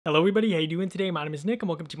Hello everybody, how you doing today? My name is Nick and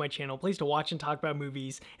welcome to my channel, a place to watch and talk about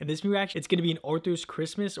movies. In this movie reaction, it's going to be an Arthur's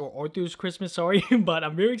Christmas, sorry, but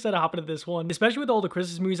I'm very excited to hop into this one, especially with all the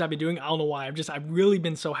Christmas movies I've been doing. I don't know why, I've really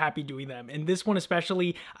been so happy doing them. And this one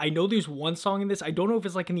especially, I know there's one song in this, I don't know if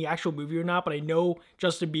it's like in the actual movie or not, but I know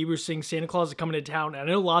Justin Bieber sings Santa Claus is Coming to Town, and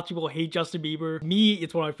I know lots of people hate Justin Bieber. Me,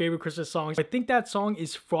 it's one of my favorite Christmas songs. I think that song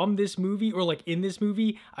is from this movie, or like in this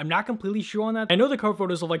movie. I'm not completely sure on that. I know the cover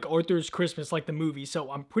photos of like Arthur's Christmas, like the movie, so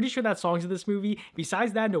I'm pretty sure that song's in this movie.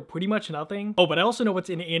 Besides that, no, pretty much nothing. Oh, but I also know what's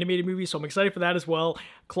in an animated movie, so I'm excited for that as well.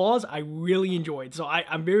 Claus, I really enjoyed, so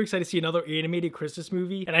I'm very excited to see another animated Christmas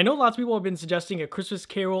movie. And I know lots of people have been suggesting A Christmas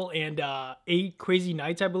Carol and 8 Crazy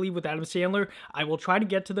Nights, I believe, with Adam Sandler. I will try to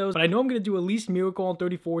get to those, but I know I'm going to do at least Miracle on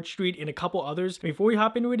 34th Street and a couple others. Before we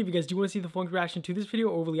hop into it, if you guys do want to see the full reaction to this video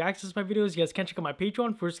or overly access my videos, you guys can check out my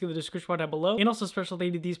Patreon, first in the description bar down below. And also special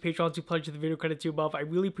thank you to these Patrons who pledged the video credit to above. I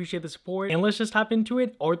really appreciate the support. And let's just hop into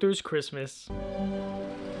it. Arthur's Christmas.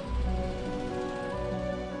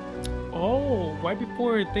 Oh, right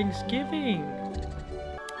before Thanksgiving.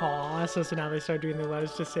 Oh, so now they start doing the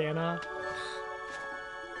letters to Santa.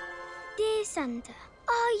 Dear Santa,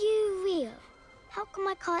 are you real? How come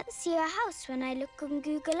I can't see your house when I look on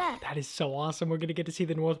Google Earth? That is so awesome. We're gonna get to see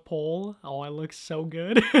the North Pole. Oh, it looks so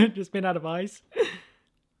good. Just made out of ice.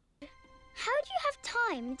 How do you have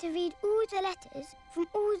time to read all the letters from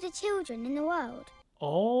all the children in the world?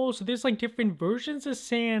 Oh, so there's like different versions of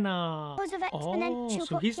Santa. Because of exponential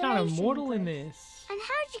so he's not immortal growth. in this. And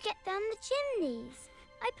how'd you get down the chimneys?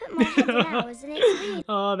 I put my head in ours and it's real.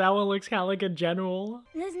 Oh, that one looks kind of like a general.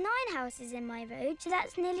 There's 9 houses in my road, so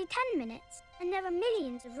that's nearly 10 minutes. And there are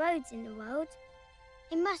millions of roads in the world.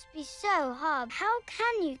 It must be so hard. How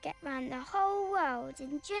can you get round the whole world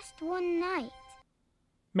in just one night?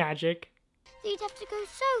 Magic. So you'd have to go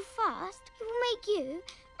so fast, it will make you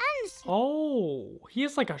and... Oh, he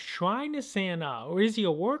has like a shrine to Santa, or is he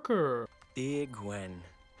a worker? Dear Gwen,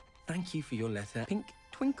 thank you for your letter. Pink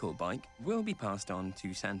Twinkle Bike will be passed on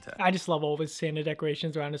to Santa. I just love all his Santa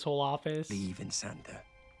decorations around his whole office. Believe in Santa.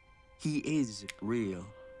 He is real.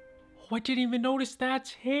 Oh, I didn't even notice that's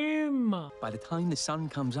him. By the time the sun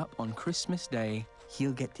comes up on Christmas Day,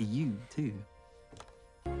 he'll get to you too.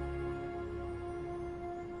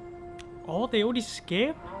 Oh, they already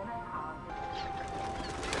skip?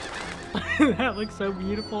 That looks so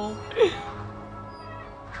beautiful.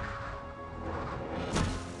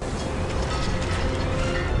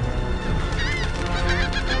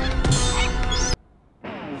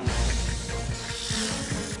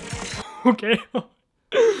 Okay.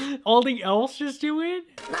 All the elves just do it?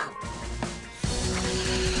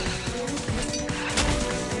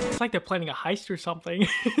 It's like they're planning a heist or something.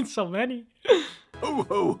 It's so many. Ho,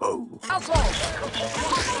 ho, ho.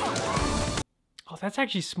 Oh, that's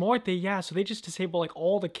actually smart. So they just disable like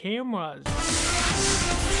all the cameras. That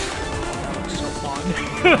looks so fun.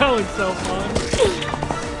 That looks so fun.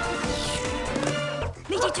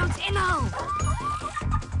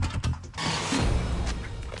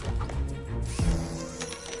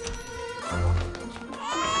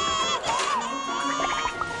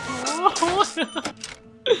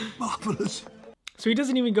 Marvelous. So he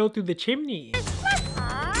doesn't even go through the chimney.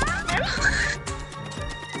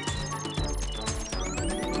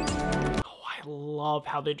 I love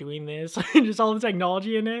how they're doing this. Just all the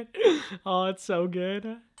technology in it. Oh, it's so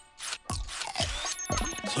good.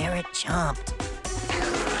 Carrot chomped.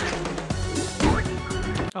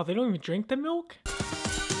 Oh, they don't even drink the milk?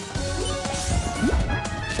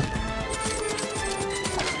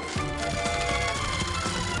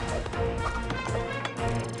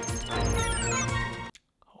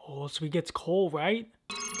 Oh, so he gets coal, right?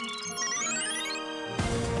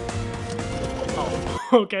 Oh,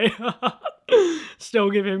 okay. Still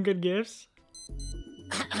give him good gifts.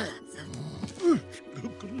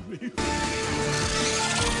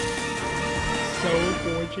 So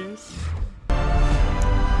gorgeous.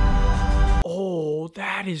 Oh,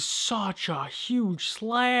 that is such a huge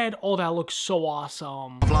sled. Oh, that looks so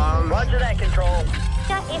awesome. Roger that, control.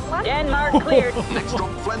 Denmark cleared. Next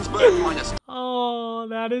stop, Flensburg minus. Oh,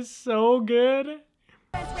 that is so good.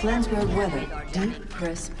 Flensburg weather, deep,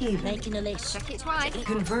 crisp, even. Making a list. Check it right.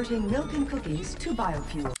 Converting milk and cookies to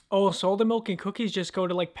biofuel. Oh, so all the milk and cookies just go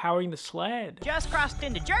to like powering the sled. Just crossed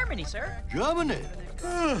into Germany, sir. Germany?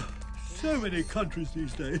 So many countries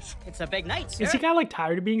these days. It's a big night, sir. Is he kind of like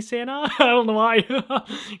tired of being Santa? I don't know why.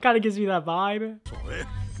 Kind of gives me that vibe. Sorry,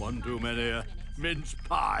 one too many mince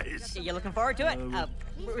pies. You looking forward to it?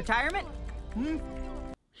 Retirement?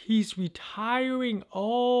 He's retiring.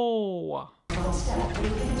 Oh. 600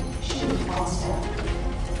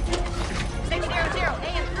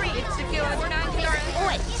 AM3. It's secure. 49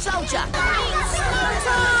 Oi, soldier!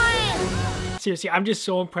 Seriously, I'm just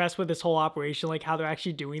so impressed with this whole operation, like how they're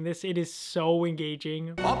actually doing this. It is so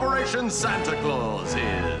engaging. Operation Santa Claus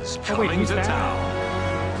is Oh, wait, coming who's to that? town.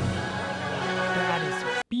 That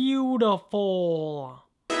is beautiful.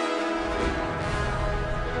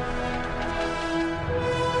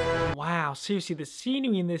 Wow, seriously, the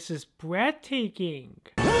scenery in this is breathtaking.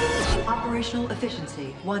 Operational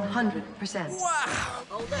efficiency 100%.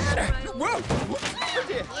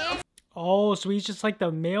 Oh, so he's just like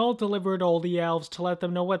the mail deliverer to all the elves to let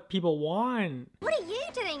them know what people want. What are you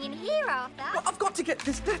doing in here, Arthur? Well, I've got to get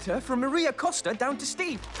this letter from Maria Costa down to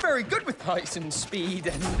Steve. Very good with heights and speed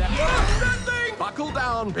and... Buckle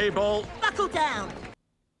down, people. Buckle down!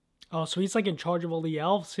 Oh, so he's like in charge of all the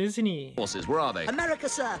elves, isn't he? Horses, where are they? America,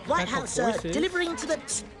 sir. White That's House, the sir. voices. Delivering to the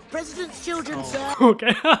President's children, sir.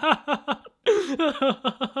 Okay.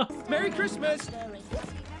 Merry Christmas!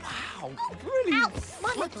 Wow, brilliant!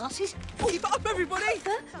 Mind my glasses. Keep up, everybody!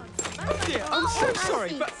 Oh dear, I'm so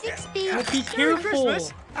sorry, but... Be Merry careful.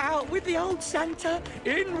 Christmas! Out with the old Santa,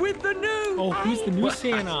 in with the new! Oh, who's the new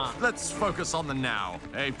Santa? Let's focus on the now.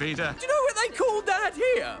 Hey, Peter. Do you know what they call that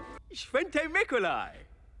here? Svente Mikolai.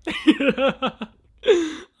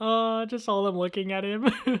 Just all them looking at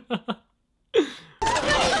him.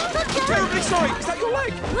 Terribly sorry, is that your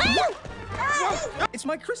leg? It's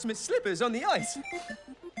my Christmas slippers on the ice.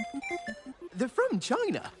 They're from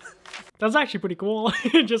China. That's actually pretty cool.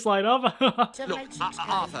 Just light up. Look,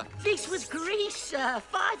 Arthur. This was Greece, sir.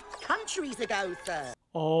 5 countries ago, sir.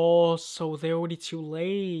 Oh, so they're already too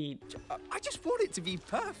late. I just want it to be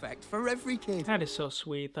perfect for every kid. That is so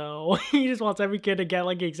sweet, though. He just wants every kid to get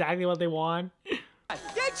like exactly what they want.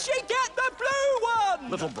 Did she get the blue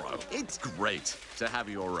one? Little bro, it's great to have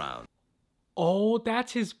you around. Oh,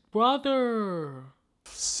 that's his brother.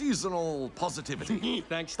 Seasonal positivity.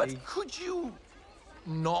 Thanks, But Steve. could you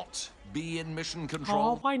not be in mission Oh,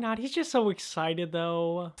 control why not? He's just so excited,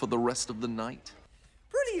 though. for the rest of the night?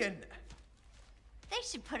 Brilliant. They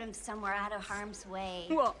should put him somewhere out of harm's way.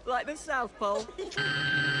 What, like the South Pole?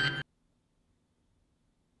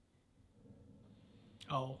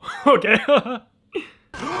 Oh, okay.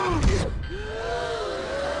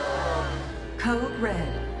 Code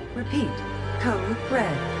red. Repeat. Code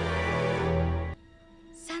red.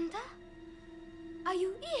 Santa? Are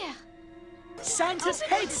you here? Santa's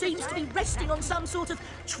head seems to be resting on some sort of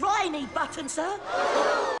try-me button, sir.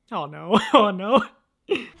 Oh no, oh no.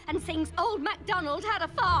 And sings Old MacDonald had a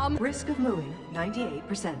farm. Risk of moving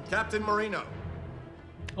 98%. Captain Marino,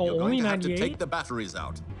 Oh, you're only going to have to 98? take the batteries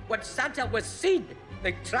out. When Santa was seen,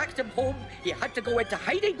 they tracked him home. He had to go into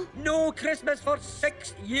hiding. No Christmas for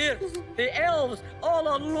 6 years. The elves all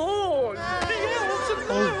alone.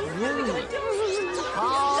 Oh, really?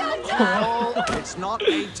 Oh, it's not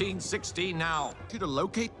 1816 now. You to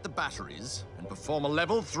locate the batteries and perform a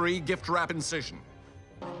level 3 gift wrap incision.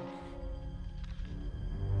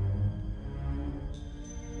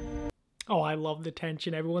 Oh, I love the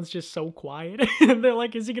tension. Everyone's just so quiet. They're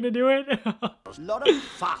like, is he gonna do it? Lot of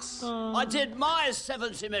fuss. I did my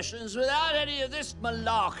 70 missions without any of this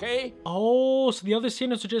malarkey. Oh, so the other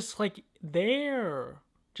Santas are just like there.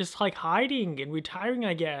 Just like hiding and retiring,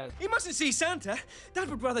 I guess. He mustn't see Santa. Dad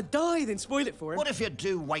would rather die than spoil it for him. What if you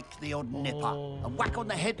do wake the odd nipper? A whack on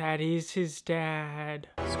the head? That is his dad.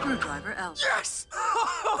 Screwdriver out. Yes!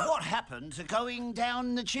 What happened to going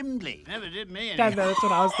down the chimney? Never did me any. That's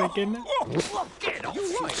what I was thinking. Get off,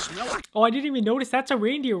 you smell like... Oh, I didn't even notice. That's a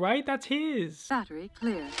reindeer, right? That's his. Battery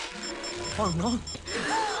clear. Oh no.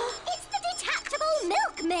 It's the detachable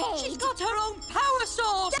milkmaid. She's got her own power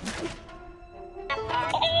source.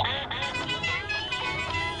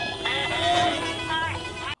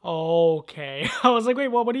 Okay. I was like, wait,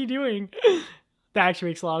 what are you doing? That actually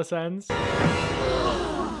makes a lot of sense.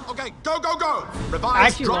 Okay, go, go, go! I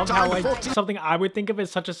Revise, actually drop love how time like 14. something I would think of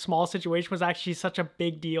as such a small situation was actually such a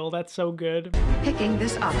big deal. That's so good. Picking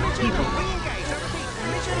this up. People.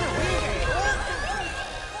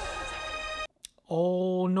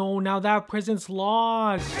 Oh no, now that present's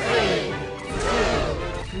lost.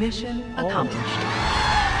 Mission accomplished.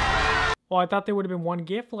 Oh, I thought there would have been one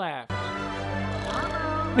gift left.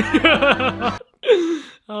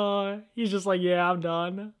 He's just like, yeah, I'm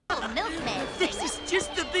done. Milkmaid. This is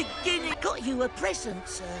just the beginning. Got you a present,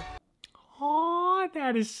 sir. Oh,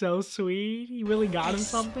 that is so sweet. He really got him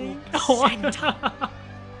something. Oh, Oh,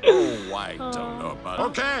 I don't know about it.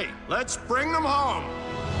 Okay, let's bring them home.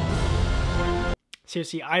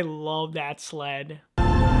 seriously, I love that sled.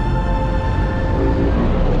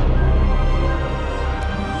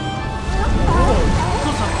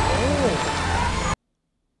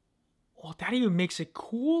 Oh, that even makes it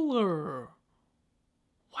cooler.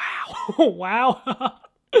 Oh, wow.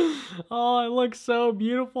 Oh, it looks so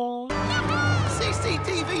beautiful.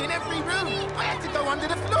 CCTV in every room. I had to go under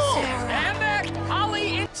the floor. Stand back,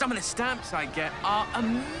 Holly. Some of the stamps I get are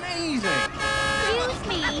amazing. Excuse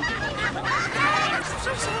me.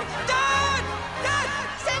 Dad!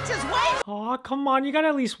 Dad! Santa's wave! Oh, come on. You gotta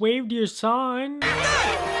at least wave to your son.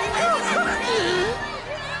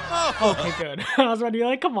 Okay, good. I was about to be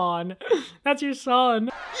like, come on. That's your son.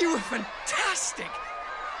 You were fantastic.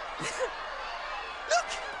 Look,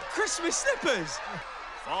 Christmas slippers.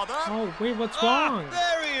 Father? Oh, wait, what's wrong?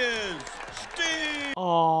 There he is! Steve!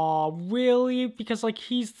 Oh, really? Because, like,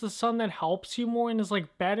 he's the son that helps you more and is,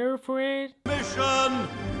 like, better for it? Mission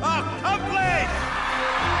accomplished!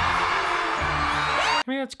 I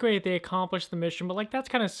mean, that's great they accomplished the mission, but, like, that's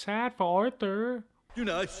kind of sad for Arthur. You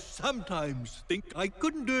know, I sometimes think I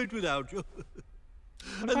couldn't do it without you.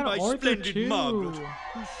 And about my Arthur, splendid too? Margaret,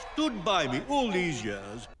 who stood by me all these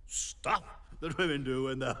years. Stuff that women do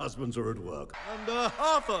when their husbands are at work. And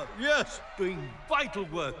Arthur, yes, doing vital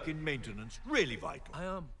work in maintenance, really vital.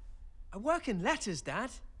 I work in letters,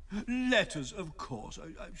 Dad. Letters, of course.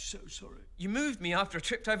 I'm so sorry. You moved me after I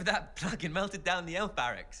tripped over that plug and melted down the elf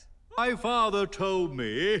barracks. My father told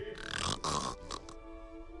me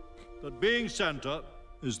that being Santa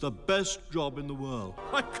is the best job in the world.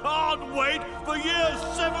 I can't wait for year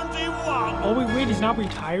 71! Oh, wait, he's not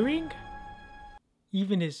retiring?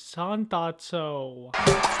 Even his son thought so.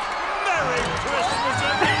 Merry Christmas,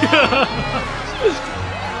 everyone!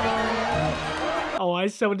 Oh, I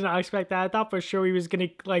so did not expect that. I thought for sure he was gonna,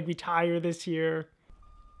 like, retire this year.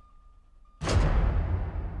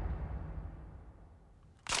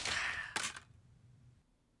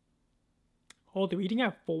 Oh, they're eating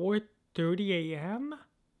at 4:30 a.m.?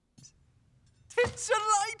 Tips and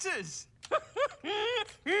lighters!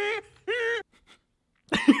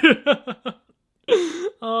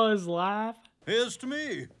 Oh, his laugh. Here's to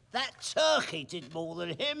me. That turkey did more than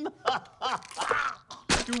him.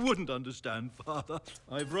 You wouldn't understand, Father.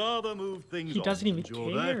 I've rather moved things He on doesn't even since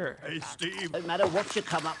you're there. care. Hey, Steve. No matter what you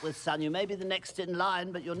come up with, son, you may be the next in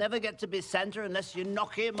line, but you'll never get to be Santa unless you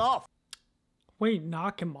knock him off. Wait,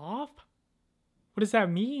 knock him off? What does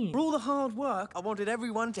that mean? For all the hard work, I wanted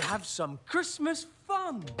everyone to have some Christmas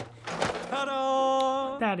fun.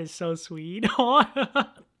 Ta-da! That is so sweet.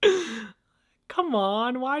 Come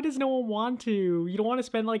on, why does no one want to? You don't want to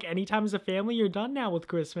spend like any time as a family? You're done now with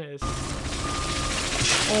Christmas.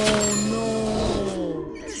 Oh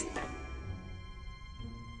no.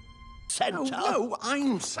 Santa? No,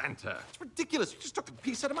 I'm Santa. It's ridiculous. You just took a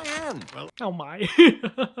piece out of my hand. Well, Oh my.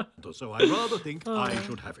 So I rather think I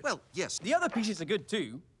should have it. well, yes. The other pieces are good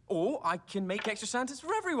too. Or I can make extra Santas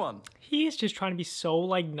for everyone. He is just trying to be so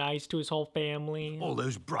like nice to his whole family. All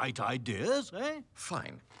those bright ideas, eh?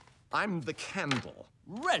 Fine. I'm the candle.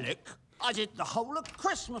 Relic? I did the whole of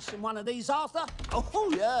Christmas in one of these, Arthur.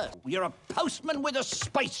 Oh, yeah. You're a postman with a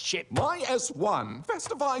spaceship. My S1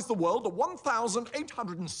 festifies the world at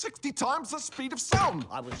 1,860 times the speed of sound.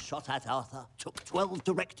 I was shot at, Arthur. Took 12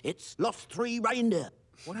 direct hits. Lost 3 reindeer.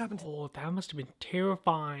 What happened to Oh, that must have been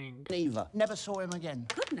terrifying. Neither. Never saw him again.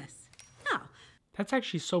 Goodness. Now, That's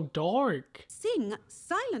actually so dark. sing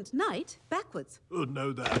Silent Night backwards. Oh,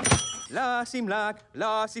 no, that. La simlak,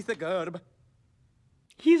 la sithagurb.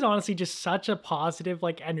 He's honestly just such a positive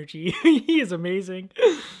like energy. He is amazing.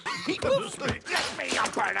 Let me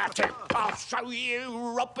up at it. I'll show you,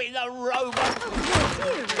 Robbie the Robot.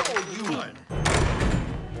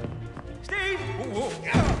 Steve!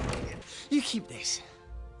 You keep this.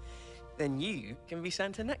 Then you can be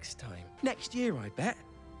Santa next time. Next year, I bet.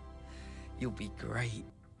 You'll be great.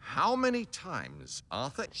 How many times,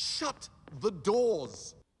 Arthur? Shut the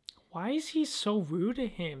doors. Why is he so rude to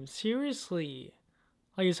him? Seriously.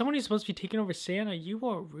 Like, as someone who's supposed to be taking over Santa, you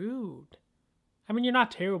are rude. I mean, you're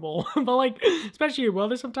not terrible, but like, especially your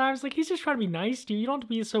brother sometimes, like, he's just trying to be nice to you. You don't have to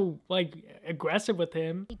be so, like, aggressive with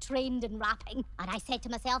him. He trained in rapping, and I said to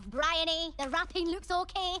myself, Bryony, the rapping looks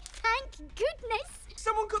okay. Thank goodness.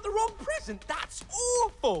 Someone got the wrong present. That's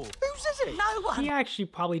awful. Whose is it? No one. He actually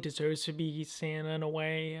probably deserves to be Santa in a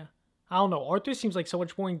way. I don't know. Arthur seems like so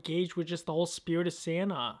much more engaged with just the whole spirit of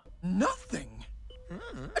Santa. Nothing.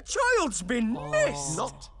 A child's been missed.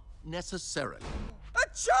 Not necessarily. A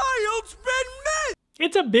child's been missed.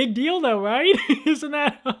 It's a big deal though, right? Isn't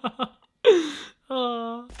that?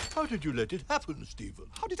 How did you let it happen, Stephen?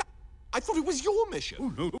 How did I thought it was your mission.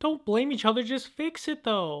 Oh, no. Don't blame each other, just fix it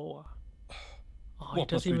though. Oh, he What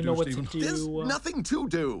doesn't must we even do, know what Stephen? to There's do. nothing to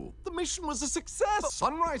do. The mission was a success.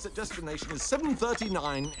 Sunrise at destination is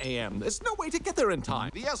 7:39 a.m. There's no way to get there in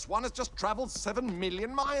time. The S1 has just traveled 7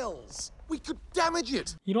 million miles. We could damage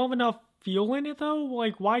it. You don't have enough fuel in it though?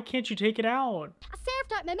 Like, why can't you take it out? I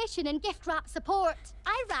served out my mission in gift wrap support.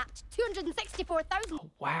 I wrapped 264,000. Oh,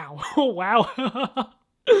 wow. Oh, wow.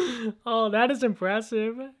 Oh, that is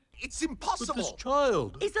impressive. It's impossible. But this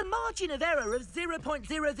child. Is a margin of error of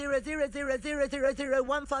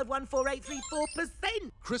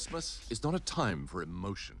 0.000000015148334%. Christmas is not a time for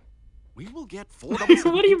emotion. We will get What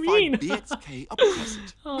do you mean? BXK a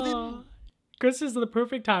present. Oh, Christmas is the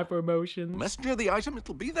perfect time for emotions. Messenger the item,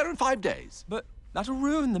 it'll be there in 5 days. But that'll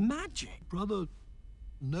ruin the magic. Brother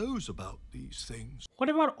knows about these things. What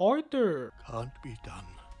about Arthur? Can't be done.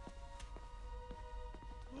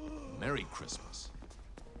 Merry Christmas.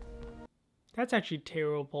 That's actually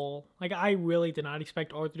terrible. Like, I really did not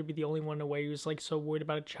expect Arthur to be the only one in a way who's like so worried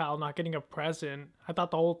about a child not getting a present. I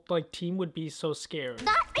thought the whole like team would be so scared.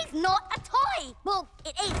 That is not a toy. Well,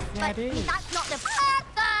 it is, Yeah, but it is. that's not the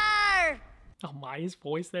Arthur. Oh, Maya's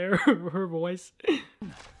voice there. Her voice.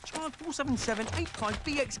 Child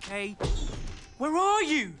 47785BXK. Where are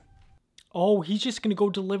you? Oh, he's just gonna go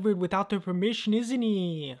deliver it without their permission, isn't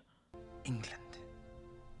he? England.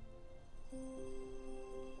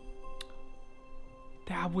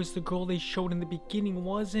 That was the girl they showed in the beginning,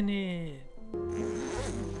 wasn't it?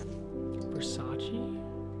 Versace?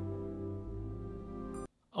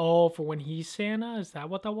 Oh, for when he's Santa? Is that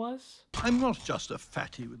what that was? I'm not just a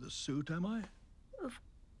fatty with a suit, am I? Of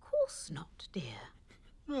course not, dear.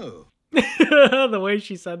 No. The way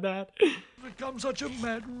she said that. It's become such a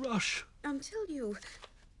mad rush. Until you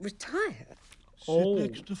retire. Oh.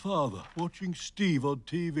 Sit next to father, watching Steve on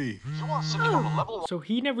TV. So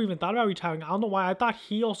he never even thought about retiring. I don't know why. I thought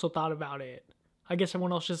he also thought about it. I guess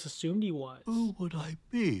everyone else just assumed he was. Who would I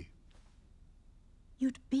be?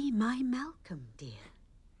 You'd be my Malcolm, dear.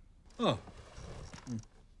 Oh.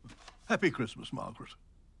 Happy Christmas, Margaret.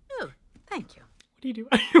 Oh, thank you. What do you do?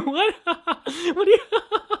 What? What do you...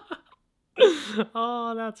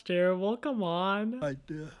 Oh, that's terrible. Come on. My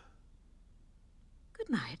dear. Good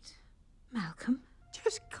night, Malcolm.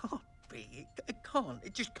 Just can't be. It can't.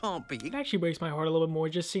 It just can't be. It actually breaks my heart a little bit more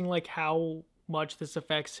just seeing like how much this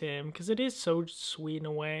affects him, because it is so sweet in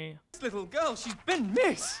a way. This little girl, she's been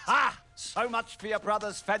missed. Ah! So much for your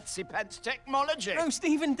brother's fancy pants technology. No,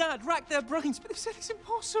 Steve and Dad racked their brains, but they've said it's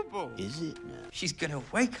impossible. Is it now? She's gonna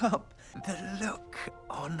wake up. The look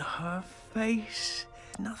on her face.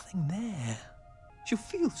 Nothing there. She'll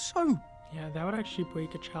feel so Yeah, that would actually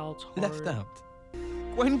break a child's heart. left out.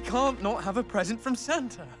 Gwen can't not have a present from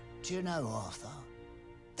Santa. Do you know, Arthur?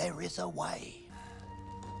 There is a way.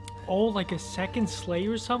 Oh, like a second sleigh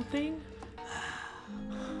or something?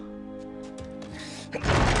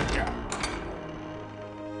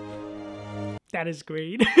 That is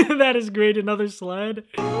great. That is great. Another sled.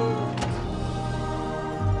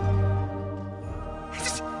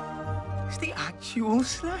 It's the actual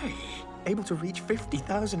sleigh. Able to reach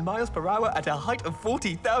 50,000 miles per hour at a height of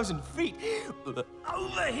 40,000 feet.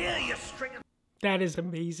 Over here, you string of... That is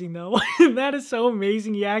amazing, though. That is so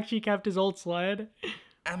amazing. He actually kept his old sled.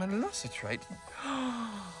 Amylositrate.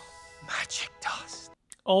 Magic dust.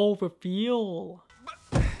 Oh, for feel.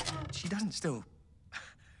 But she doesn't still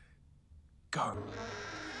go.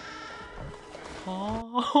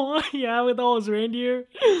 Oh, yeah, with all his reindeer.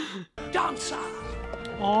 Dancer!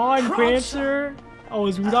 Oh, and Prancer. Oh,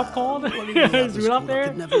 is Rudolph called? Is Rudolph I there?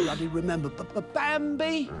 could never bloody remember. But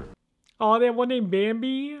Bambi? Oh, they have one named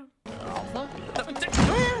Bambi.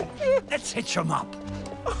 Let's hitch 'em up.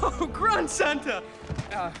 Oh, Grand Santa!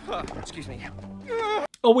 Excuse me.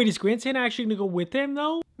 Oh, wait, is Grand Santa actually gonna go with him,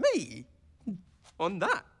 though? Me? On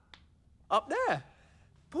that? Up there?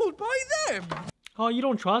 Pulled by them? Oh, you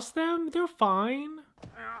don't trust them? They're fine.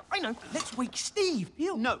 I know. Let's wake Steve.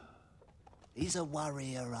 He'll know. He's a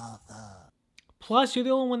warrior, Arthur. Plus, you're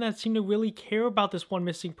the only one that seemed to really care about this one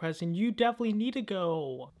missing present. You definitely need to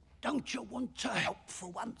go. Don't you want to help for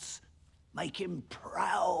once? Make him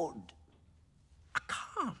proud. I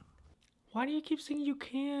can't. Why do you keep saying you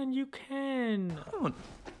can? You can. I can't.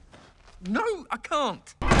 No, I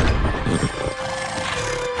can't.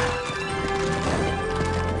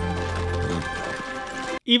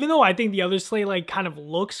 Even though I think the other sleigh like kind of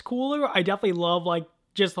looks cooler, I definitely love like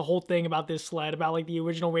just the whole thing about this sled, about like the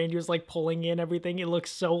original reindeers like pulling in everything. It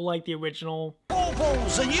looks so like the original.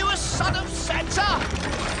 Baubles, are you a son of Santa?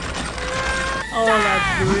 Oh,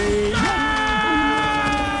 that's great.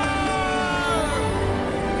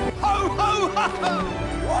 Ho, ho, ho, ho!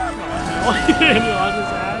 And he lost his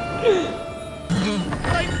hat.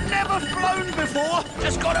 They've never flown before.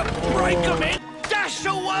 Just gotta break them in. Dash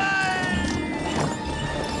away!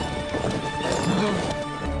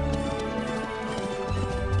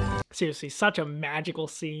 Seriously, such a magical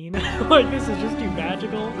scene. Like, this is just too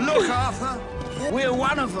magical. Look, Arthur, we're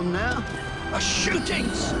one of them now. A shooting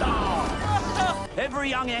star. Every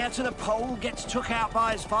young heir to the pole gets took out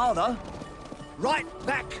by his father. Right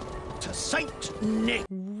back to Saint Nick.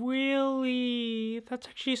 Really? That's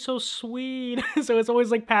actually so sweet. So it's always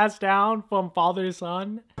like passed down from father to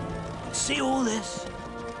son. See all this?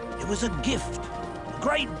 It was a gift. A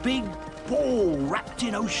great big ball wrapped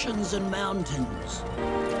in oceans and mountains.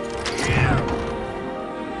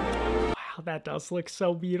 Wow, that does look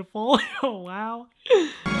so beautiful. Oh, wow.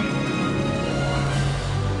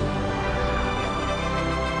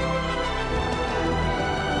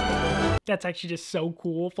 That's actually just so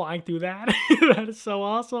cool, flying through that. That is so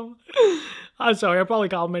awesome. I'm sorry, I'm probably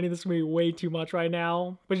complimenting this movie way too much right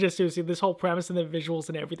now. But just seriously, this whole premise and the visuals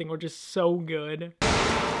and everything are just so good.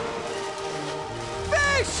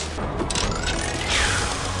 Fish!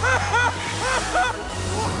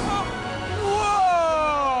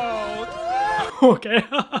 Whoa! Okay.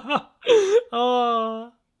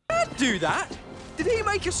 Oh. Dad do that? Did he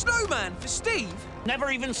make a snowman for Steve? Never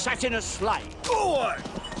even sat in a sleigh. Boy!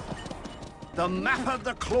 The map of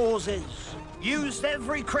the clauses. Used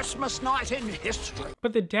every Christmas night in history.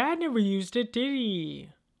 But the dad never used it, did he?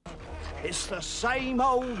 It's the same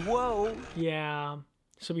old world. Yeah.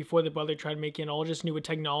 So before the brother tried making it all just new with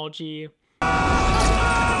technology.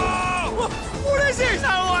 What is it?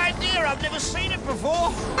 No idea. I've never seen it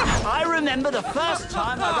before. I remember the first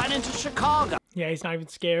time I ran into Chicago. Yeah, he's not even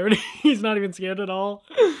scared. He's not even scared at all.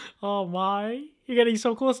 Oh my. You're getting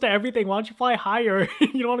so close to everything. Why don't you fly higher?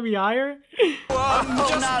 You don't want to be higher? Oh no,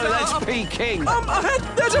 that's Peking.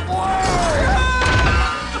 There's a...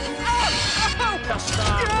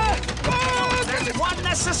 There's one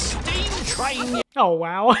that's a steam train. Oh,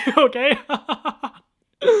 wow. Okay.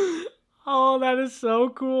 Oh, that is so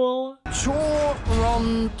cool.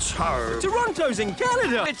 Toronto. Toronto's in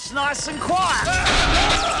Canada. It's nice and quiet.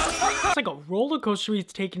 It's like a roller coaster he's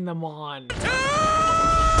taking them on.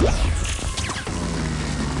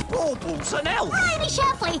 Baubles, an elf. Really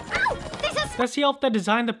sharply. Ow! This is... That's the elf that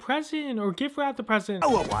designed the present, or gift wrap the present.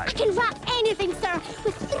 Go away. I can wrap anything, sir,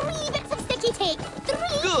 with 3 bits of sticky tape. 3.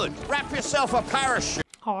 Good. Wrap yourself a parachute.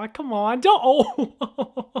 Oh, come on. Don't. Oh.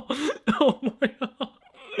 Oh my God.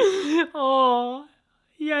 Oh.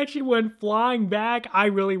 He actually went flying back. I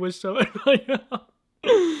really was so...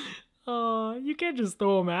 Oh, you can't just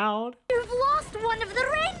throw him out. You've lost one of the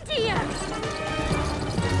reindeer.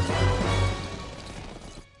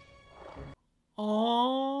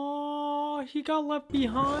 Oh, he got left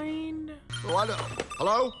behind.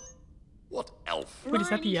 Hello? What elf? Wait, is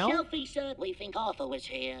that the elf? Selfie, sir. We think Arthur was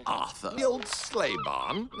here. Arthur? The old sleigh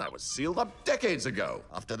barn? That was sealed up decades ago.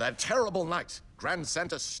 After that terrible night, Grand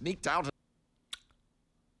Santa sneaked out.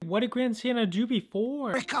 What did Grand Santa do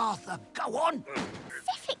before? Rick Arthur, go on.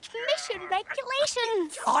 Pacific Mission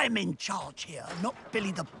regulations. I'm in charge here, not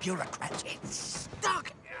Billy the bureaucrat. It's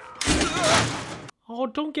stuck. Oh,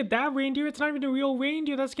 don't get that reindeer. It's not even a real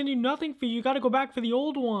reindeer. That's gonna do nothing for you. You gotta go back for the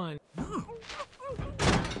old one.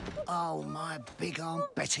 Oh, my big Aunt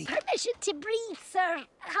Betty. Permission to breathe, sir.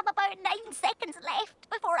 I have about 9 seconds left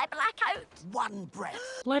before I black out. One breath.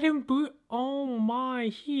 Let him boot. Oh my,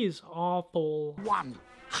 he is awful. One.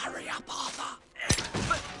 Hurry up, Arthur.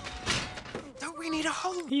 But don't we need a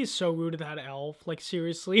hole? He is so rude to that elf. Like,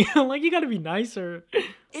 seriously. Like, you gotta be nicer.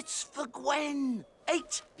 It's for Gwen.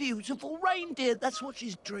 8 beautiful reindeer. That's what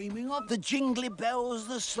she's dreaming of. The jingly bells,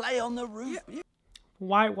 the sleigh on the roof. Yeah.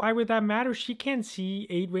 Why would that matter? She can't see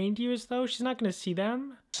 8 reindeers, though. She's not gonna see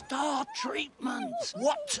them. Star treatment.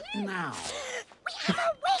 What now? We have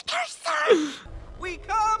a waker, sir. We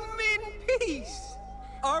come in peace.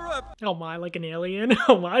 Oh my, like an alien.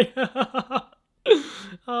 Oh my.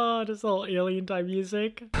 Oh, just all alien type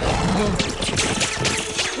music.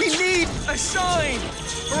 We need a sign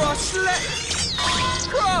for our sled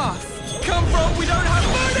craft. Come from, we don't have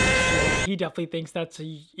money. He definitely thinks that's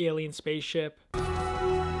a alien spaceship. Is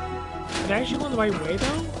that actually going the right way,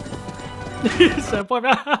 though?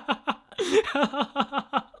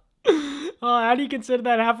 Oh, how do you consider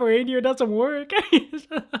that half a reindeer? It doesn't work.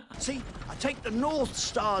 See, I take the North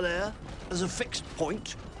Star there as a fixed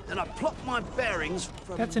point, then I plot my bearings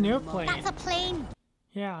from... That's an airplane. That's a plane.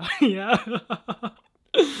 Yeah, yeah.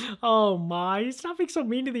 Oh my, stop being so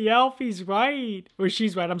mean to the elf. He's right. Or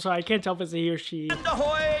she's right. I'm sorry, I can't tell if it's a he or she. And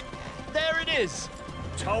ahoy! There it is.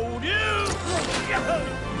 Told you!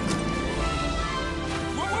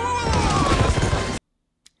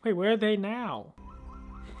 Wait, where are they now?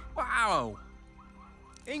 Wow.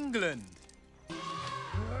 England. They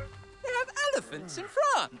have elephants in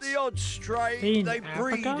France. The odd stray, In they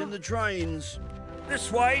breed Africa? in the trains.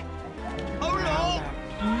 This way. Oh no!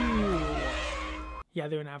 Yeah,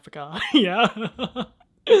 they're in Africa. Yeah.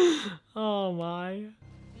 Oh my.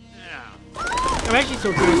 I'm actually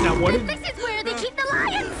so curious now. What is This is where they keep the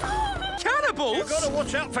lions! Cannibals? You've got to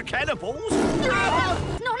watch out for cannibals.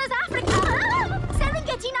 Known as Africa!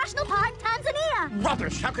 Serengeti National Park, Tanzania!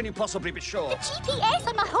 Rubbish! How can you possibly be sure? The GPS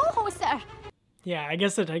on my ho-ho, sir! Yeah, I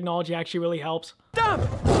guess the technology actually really helps. Damn!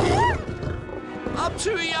 I'm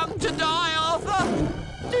too young to die, Arthur!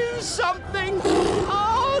 Do something!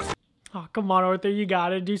 Oh, oh come on, Arthur, you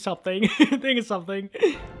gotta do something. Think of something.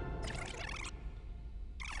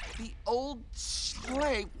 The old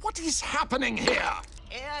slave. What is happening here?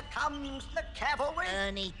 Here comes the cavalry.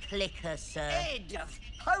 Ernie Clicker, sir. Head of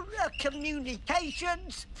Polar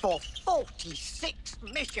Communications for 46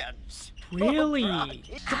 missions. Really?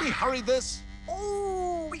 Can we hurry this?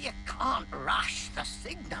 Oh, you can't rush the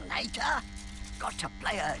signalator. Got to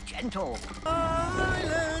play her gentle.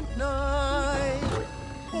 Silent night,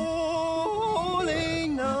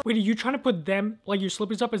 falling night. Wait, are you trying to put them, like your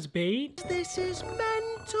slippers up as bait? This is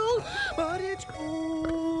mental, but it's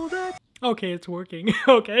all that. Okay, it's working.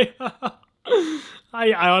 Okay.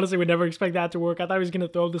 I honestly would never expect that to work. I thought he was gonna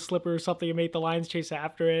throw the slipper or something and make the lions chase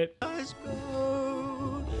after it.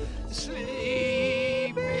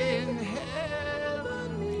 Sleep in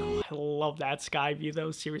heaven. I love that sky view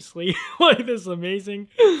though, seriously. Like, this is amazing.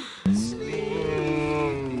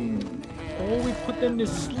 Oh, we put them to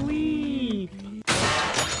sleep.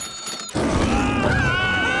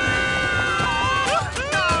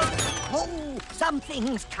 Oh,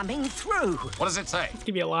 something's coming through. What does it say? It's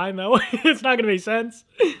gonna be a line though. It's not gonna make sense.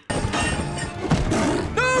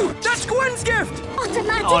 No, that's Gwen's gift.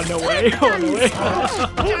 Automatic Oh, no way. Oh, no way.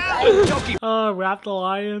 Jockey. Oh, wrap the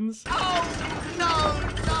lions. Oh,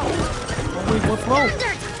 wait, what's wrong?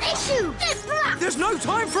 There's no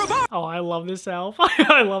time for a bar. Oh, I love this elf.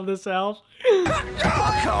 I love this elf.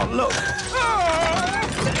 I can't look.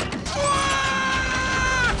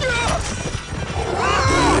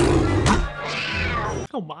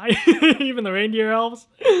 Oh my. Even the reindeer elves.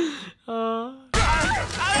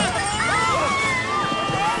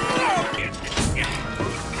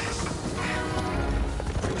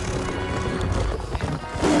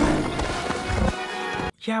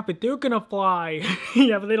 Yeah, but they're gonna fly.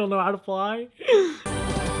 Yeah, but they don't know how to fly.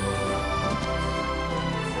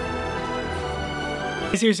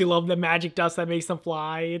 I seriously love the magic dust that makes them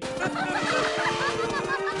fly.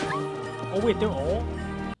 Oh wait, they're all?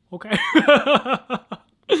 Okay.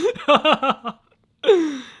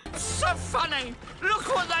 So funny. Look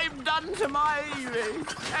what they've done to my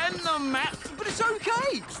and the map. But it's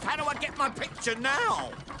okay. How do I get my picture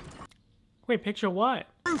now? Wait, picture what?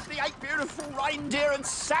 The 8 beautiful reindeer and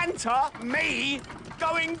Santa, me,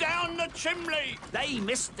 going down the chimney. They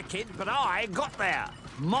missed the kid, but I got there.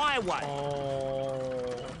 My way.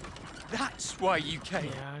 Oh. That's why you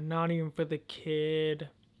came. Yeah, not even for the kid.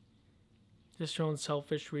 Just your own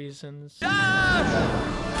selfish reasons. Try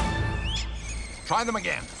them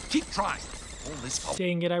again. Keep trying. All this for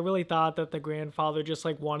Dang it, I really thought that the grandfather just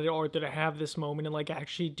like wanted Arthur to have this moment and like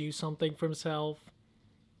actually do something for himself.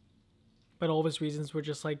 But all of his reasons were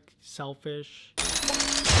just like selfish.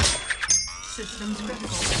 Systems critical.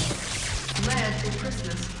 Red for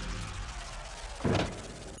Christmas.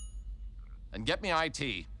 And get me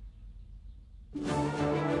IT.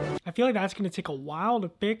 I feel like that's gonna take a while to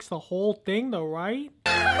fix the whole thing though, right?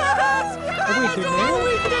 Oh wait, did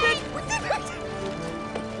We did it!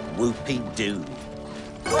 Whoopie-doo.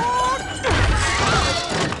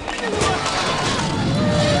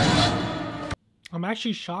 I'm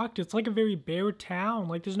actually shocked. It's like a very bare town.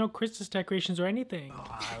 Like there's no Christmas decorations or anything.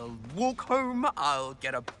 I'll walk home, I'll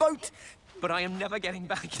get a boat, but I am never getting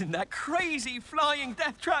back in that crazy flying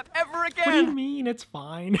death trap ever again. What do you mean? It's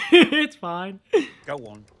fine. It's fine. Go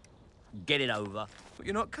on. Get it over. But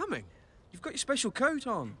you're not coming. You've got your special coat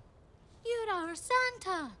on. You're our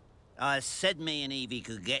Santa. I said me and Evie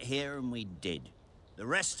could get here, and we did. The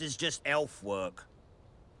rest is just elf work.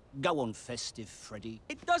 Go on, festive Freddy.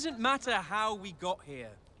 It doesn't matter how we got here.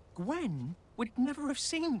 Gwen would never have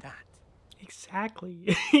seen that.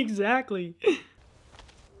 Exactly. Exactly.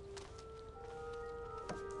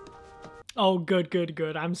 Oh, good, good,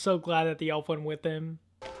 good. I'm so glad that the elf went with him.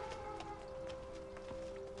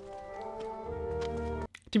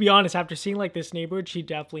 To be honest, after seeing like this neighborhood, she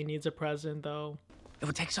definitely needs a present though. It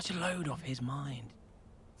would take such a load off his mind.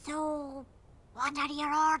 So, what are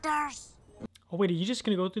your orders? Oh wait, are you just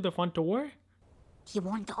gonna go through the front door? Do you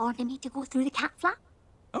want to order me to go through the cat flap?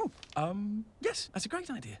 Oh, yes, that's a great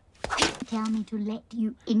idea. Tell me to let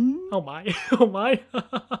you in? Oh my, oh my.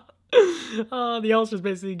 The elf's just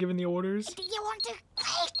basically giving the orders. Do you want to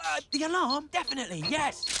click? The alarm? Definitely,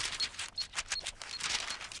 yes.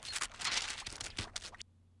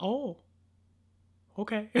 Oh.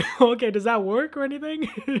 Okay. Okay, does that work or anything?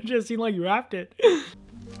 It just seemed like you wrapped it.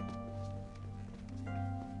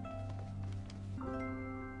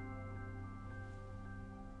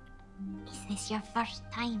 Is this your first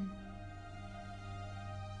time?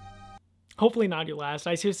 Hopefully not your last.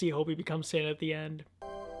 I seriously hope he becomes Santa at the end.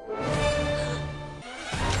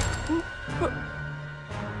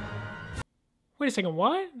 Wait a second,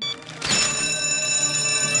 what?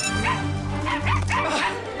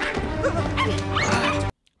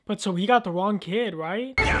 But so he got the wrong kid,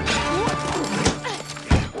 right?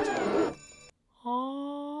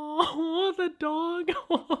 Oh, the dog.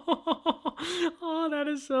 Oh, that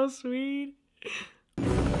is so sweet.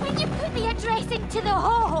 When you put the address into the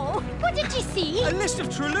hole, what did you see? A list of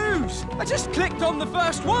Trellows. I just clicked on the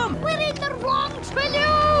first one. We're in the wrong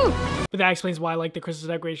Trello! But that explains why, like, the Christmas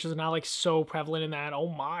decorations are not, like, so prevalent in that. Oh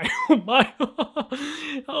my. Oh my.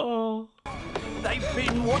 Oh. They've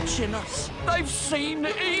been watching us. They've seen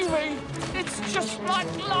Evie. It's just like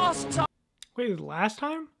last time. Wait, last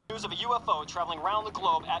time? News of a UFO traveling around the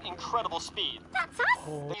globe at incredible speed. That's us!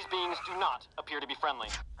 Oh. These beings do not appear to be friendly.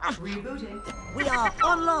 Rebooting. We are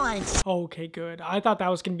online. Okay, good. I thought that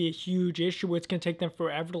was gonna be a huge issue where it's gonna take them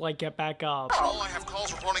forever to, like, get back up. I have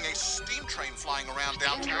calls reporting a steam train flying around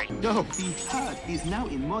downtown. No, the herd is now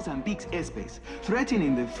in Mozambique's airspace,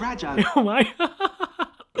 threatening the fragile... Oh my.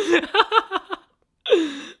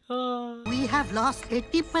 We have lost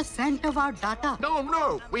 80% of our data.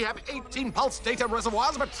 No. We have 18 pulse data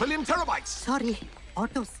reservoirs of 1 trillion terabytes. Sorry,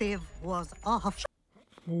 autosave was off.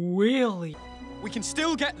 Really? We can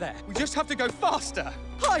still get there. We just have to go faster.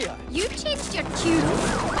 Higher. You changed your tune.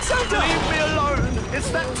 Santa! Leave me alone. It's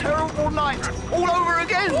that terrible night all over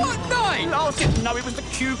again. What night? I didn't know it was the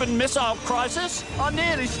Cuban Missile Crisis. I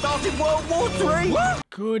nearly started World War III.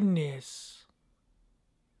 Goodness.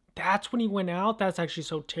 That's when he went out? That's actually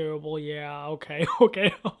so terrible. Yeah, okay,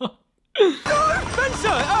 okay. No!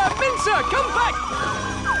 Mincer! Mincer, come back!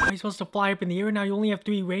 How are you supposed to fly up in the air now? You only have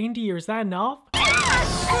 3 reindeer. Is that enough? Okay, good.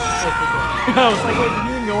 I was like, wait, did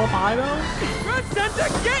you even go up high though? Grand Santa,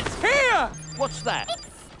 get here! What's that?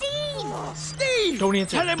 Steve! Steve! Don't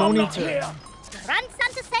answer. Tell him Don't I'm not answer. here. Grand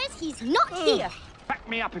Santa says he's not here. Back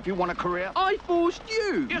me up if you want a career. I forced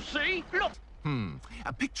you. You see? Look.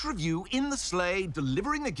 A picture of you in the sleigh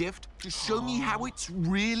delivering a gift to show me how it's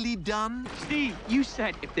really done. Steve, you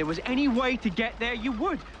said if there was any way to get there, you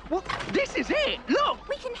would. Well, this is it. Look.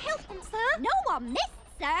 We can help him, sir. No one missed,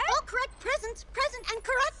 sir. All correct presents, present and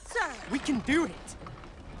correct, sir. We can do it.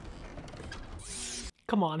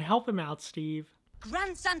 Come on, help him out, Steve.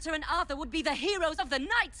 Grand Santa and Arthur would be the heroes of the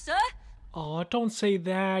night, sir. Oh, don't say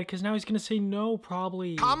that, because now he's gonna say no,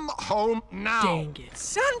 probably. Come home now. Dang it.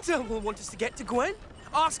 Santa will want us to get to Gwen.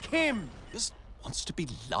 Ask him. Just wants to be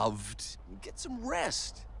loved. Get some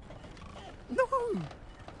rest. No.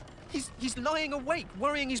 He's lying awake,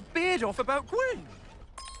 worrying his beard off about Gwen.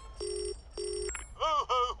 Ho,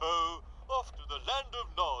 ho, ho. Off to the land of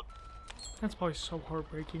Nod. That's probably so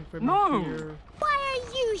heartbreaking for me No. here. Why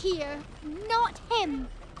are you here? Not him.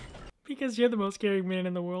 Because you're the most caring man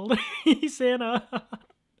in the world. He's Santa.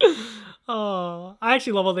 Oh, I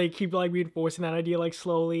actually love how they keep like reinforcing that idea like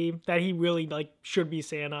slowly that he really like should be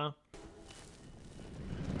Santa.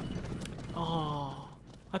 Oh,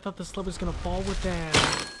 I thought the sled was gonna fall with that.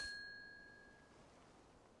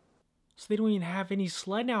 So they don't even have any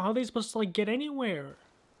sled now. How are they supposed to like get anywhere?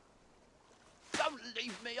 Don't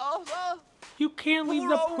leave me, Arthur. You can't leave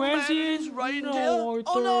the present. No, Arthur.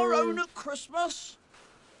 On our own at Christmas.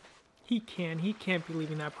 He can't be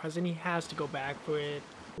leaving that present. He has to go back for it.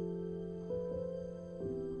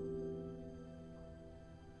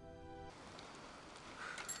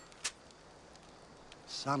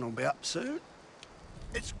 Sun will be up soon.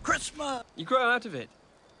 It's Christmas. You grow out of it.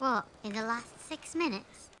 What, in the last 6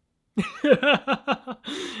 minutes?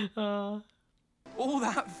 All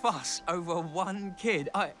that fuss over one kid.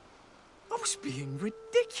 I was being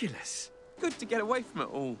ridiculous. Good to get away from it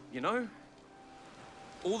all, you know?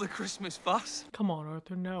 All the Christmas fuss. Come on,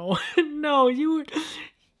 Arthur, no. No, you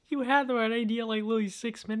had the right idea like literally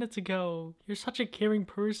 6 minutes ago. You're such a caring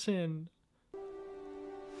person.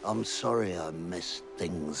 I'm sorry I messed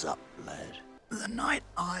things up, lad. The night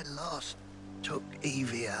I last took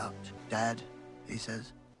Evie out, Dad, he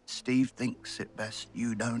says, Steve thinks it best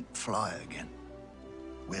you don't fly again.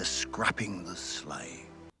 We're scrapping the sleigh.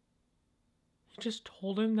 You just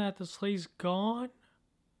told him that the sleigh's gone?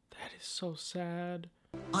 That is so sad.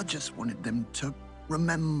 I just wanted them to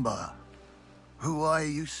remember who I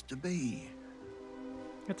used to be.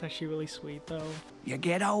 That's actually really sweet, though. You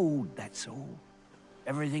get old, that's all.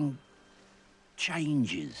 Everything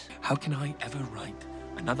changes. How can I ever write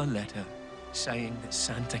another letter saying that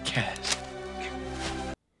Santa cares?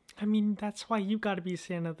 I mean, that's why you gotta be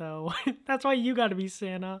Santa, though. That's why you gotta be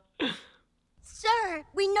Santa. Sir,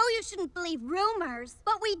 we know you shouldn't believe rumors,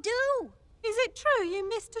 but we do. Is it true you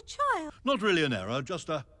missed a child? Not really an error, just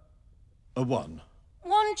a one.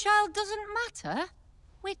 One child doesn't matter?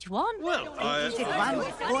 Which one? Well,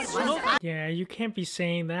 Yeah, you can't be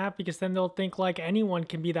saying that because then they'll think like anyone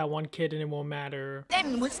can be that one kid and it won't matter.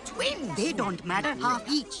 Them was twins. They don't matter, half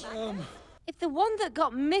each. If the one that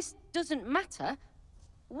got missed doesn't matter,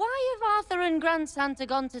 why have Arthur and Grand Santa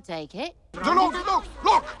gone to take it?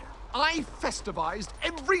 Look! I festivized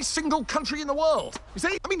every single country in the world. You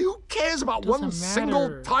see? I mean, who cares about Doesn't one matter.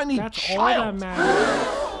 single tiny That's child? all that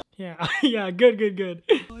matters. Yeah, yeah, good.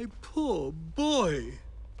 My poor boy.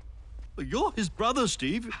 You're his brother,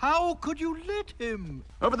 Steve. How could you let him?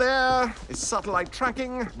 Over there is satellite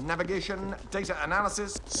tracking, navigation, data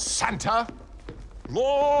analysis, Santa. Lord.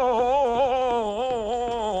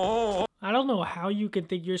 I don't know how you can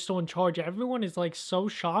think you're still in charge. Everyone is like so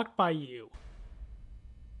shocked by you.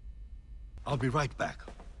 I'll be right back.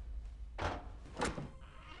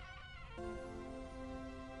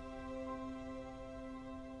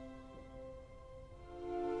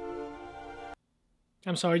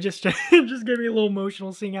 I'm sorry, just just get me a little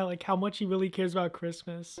emotional seeing out like how much he really cares about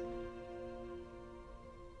Christmas.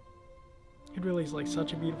 It really is like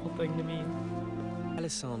such a beautiful thing to me.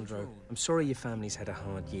 Alessandro, I'm sorry your family's had a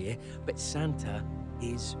hard year, but Santa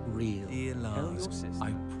is real. Dear Lars,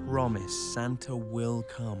 I promise Santa will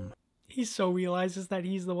come. He so realizes that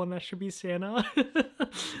he's the one that should be Santa.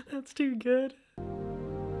 That's too good.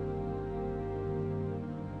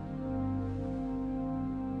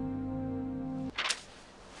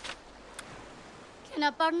 Can I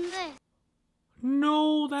burn this?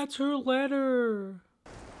 No, that's her letter.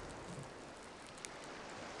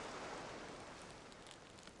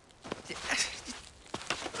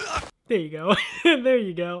 There you go. There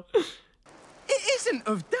you go. It isn't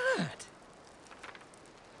of Dad.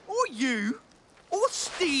 Or you. Or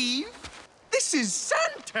Steve. This is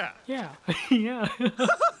Santa. Yeah. Yeah.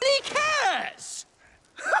 He cares.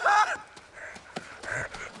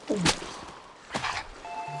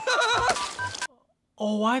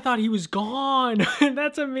 Oh, I thought he was gone.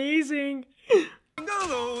 That's amazing.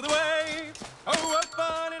 All the way. Oh, what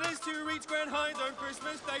fun it is to reach Grand Heights on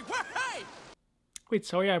Christmas Day. Hey! Wait,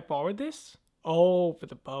 sorry, I borrowed this? Oh, for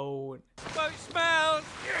the boat. Boat smells.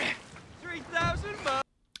 3,000 miles.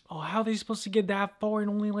 Oh, how are they supposed to get that far in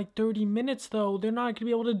only like 30 minutes, though? They're not gonna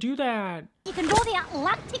be able to do that. You can row the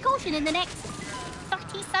Atlantic Ocean in the next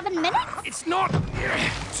 37 minutes? It's not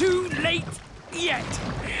too late yet.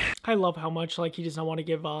 I love how much like he does not want to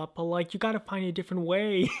give up, but like you gotta find a different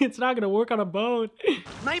way. It's not gonna work on a boat.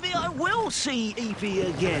 Maybe I will see Evie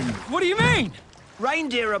again. What do you mean?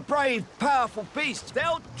 Reindeer are brave, powerful beasts.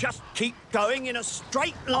 They'll just keep going in a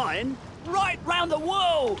straight line right round the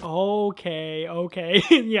world. Okay.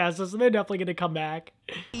 Yeah, so they're definitely gonna come back.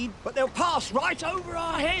 But they'll pass right over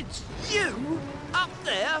our heads. You, up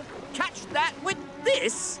there, catch that with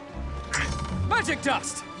this? Magic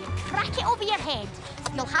dust. You crack it over your head.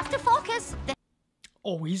 You'll have to focus.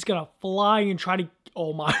 Oh, he's gonna fly and try to...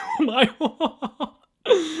 Oh my...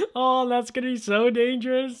 Oh, that's gonna be so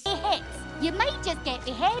dangerous. Hits. You might just get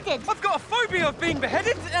beheaded. I've got a phobia of being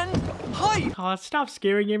beheaded and... Hi! Oh, stop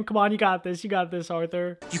scaring him. Come on, you got this. You got this,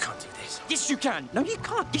 Arthur. You can't do this. Yes, you can. No, you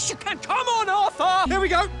can't. Yes, you can. Come on, Arthur! Here we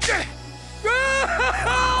go.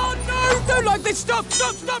 Oh, no! Don't like this. Stop!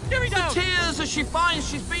 Get me down! The tears as she finds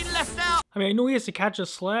she's been left out. I mean, I know he has to catch a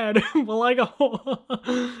sled, but like,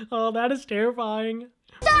 oh, that is terrifying.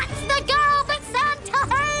 That's the girl that Santa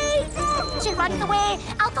hates! She runs away,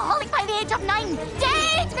 alcoholic by the age of 9,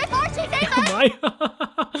 dead before she's even...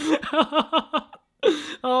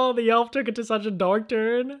 Oh, the elf took it to such a dark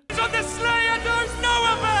turn. It's on the sleigh I don't know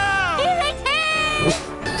about! Here it is!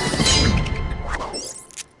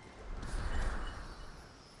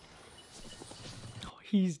 Oh,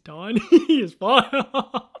 he's done. He is fine.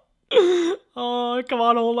 Oh, come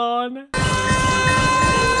on, hold on.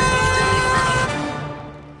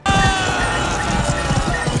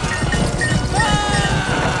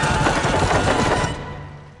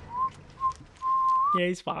 Yeah,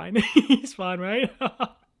 he's fine. He's fine, right?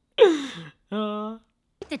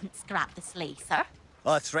 Didn't scrap the sleigh, sir.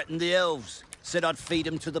 I threatened the elves. Said I'd feed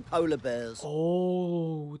them to the polar bears.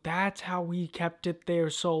 Oh, that's how we kept it there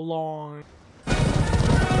so long.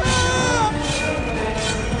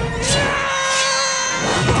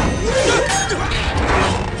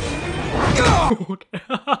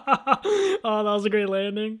 Oh, that was a great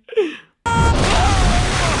landing.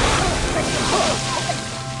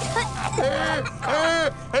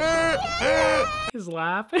 His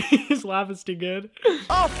laugh. His laugh is too good.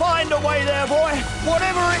 I'll find a way there, boy.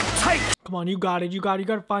 Whatever it takes. Come on, you got it. You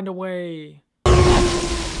gotta find a way.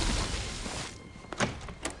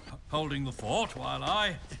 Holding the fort while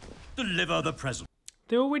I deliver the present.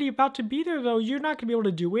 They're already about to be there, though. You're not gonna be able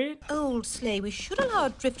to do it. Old sleigh, we should allow a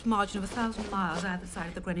drift margin of 1,000 miles either side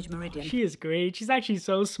of the Greenwich Meridian. She is great. She's actually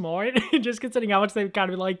so smart. Just considering how much they've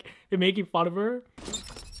kind of like been making fun of her.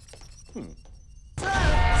 Big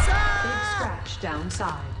scratch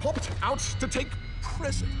downside. Popped out to take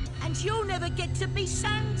present. And you'll never get to be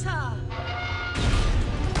Santa.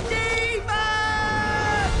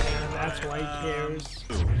 Man, that's why he cares.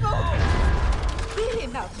 Really,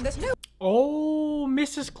 Malcolm, there's no... Oh,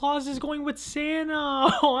 Mrs. Claus is going with Santa.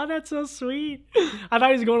 Oh, that's so sweet. I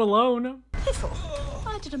thought he was going alone. Piffle.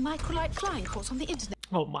 I did a microlight flying course on the internet.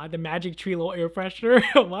 Oh my, the magic tree little air freshener.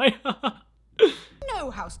 Oh my.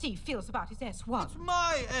 Know how Steve feels about his S1. It's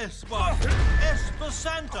my S1. S for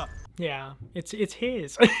Santa. Yeah, it's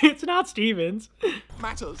his. It's not Steven's.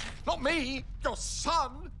 Matters. Not me. Your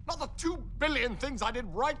son. Not the 2 billion things I did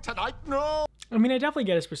right tonight. No. I mean, I definitely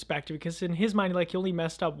get his perspective because in his mind, like, he only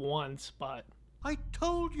messed up once, but... I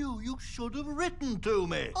told you, you should have written to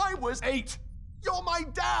me. I was 8. You're my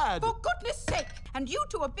dad. For goodness sake! And you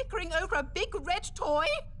two are bickering over a big red toy?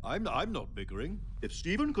 I'm not bickering. If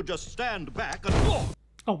Stephen could just stand back and...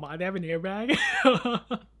 Oh my, they have an airbag?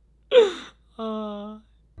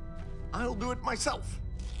 I'll do it myself.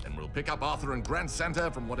 Then we'll pick up Arthur and Grand Santa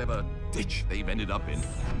from whatever ditch they've ended up in.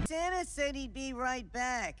 Santa said he'd be right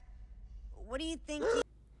back. What do you think he...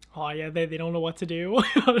 Oh yeah, they don't know what to do.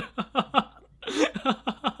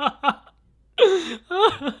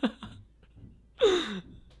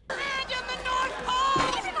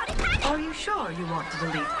 Are you sure you want to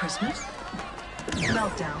delete Christmas?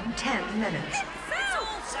 Meltdown, 10 minutes.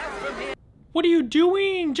 What are you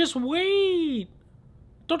doing? Just wait.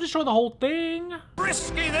 Don't destroy the whole thing.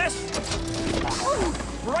 Risky this.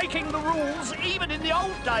 Breaking the rules even in the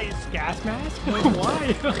old days. Gas mask?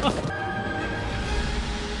 Why?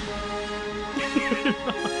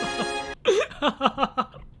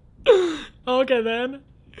 Okay then.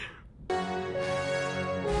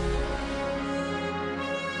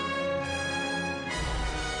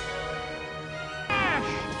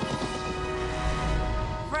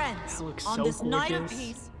 Friends, on so this night of gorgeous.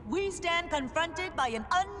 peace, we stand confronted by an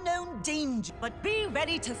unknown danger. But be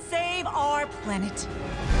ready to save our planet.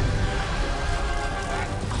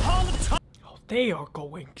 Oh, they are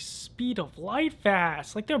going speed of light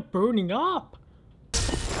fast. Like they're burning up.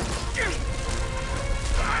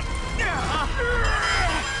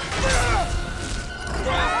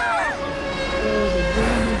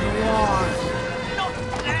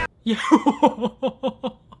 Yeah.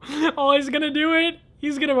 Oh, he's gonna do it.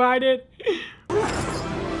 He's gonna ride it.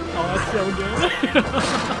 Oh, that's so good.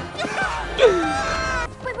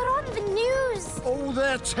 We were on the news. All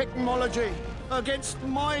their technology against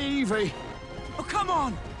my Evie. Oh, come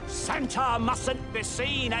on. Santa mustn't be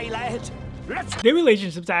seen, eh, lad? Their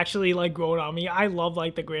relationship's actually like growing on me. I love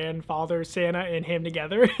like the grandfather Santa and him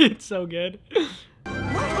together. It's so good. Take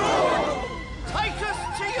us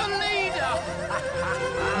to your leader.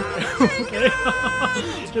 Okay.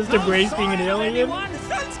 Just embrace being an alien.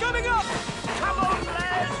 Sun's coming up. Come on,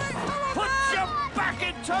 lads. Put your back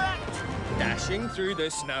into it. Dashing through the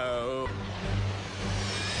snow.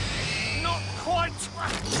 Not quite.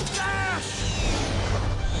 Dash.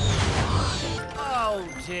 Oh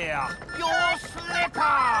dear. Your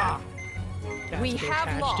slipper. We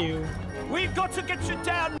have lost you. We've got to get you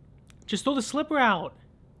down. Just throw the slipper out.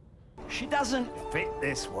 She doesn't fit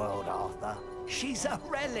this world, Arthur. She's a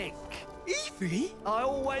relic. Evie? I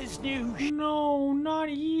always knew. No, not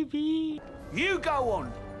Evie. You go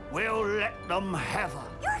on. We'll let them have her.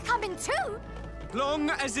 You're coming too. Long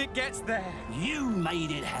as it gets there. You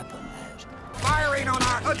made it happen, lad. Firing on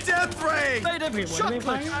our... A death ray! Made of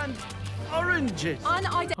chocolate and oranges.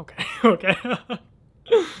 Okay, okay.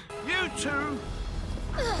 You two.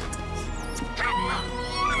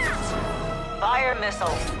 Fire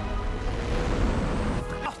missiles.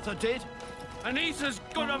 Arthur did. And he's as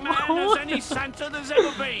good a man as any Santa there's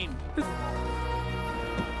ever been.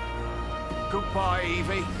 Goodbye,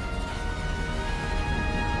 Evie.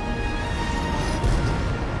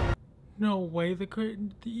 No way, the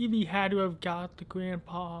Evie had to have got the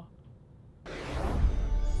grandpa.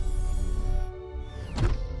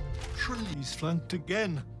 He's flunked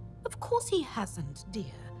again. Of course he hasn't, dear.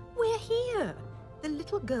 We're here. The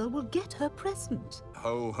little girl will get her present.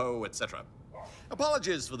 Ho, ho, etc.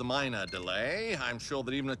 Apologies for the minor delay. I'm sure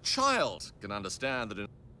that even a child can understand that.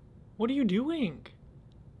 What are you doing?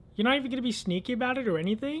 You're not even gonna be sneaky about it or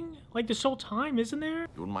anything? Like, there's still time, isn't there? You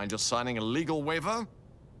wouldn't mind just signing a legal waiver?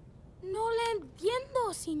 No le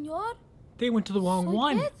entiendo, señor. They went to the wrong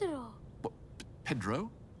one. Pedro.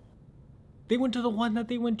 Pedro? They went to the one that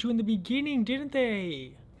they went to in the beginning, didn't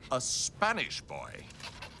they? A Spanish boy.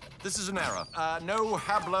 This is an error. No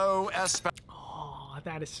hablo español. Oh,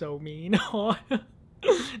 that is so mean.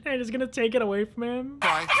 They're just gonna take it away from him.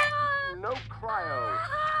 No cryo.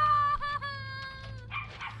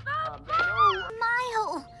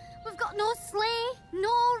 Mile, we've got no sleigh, no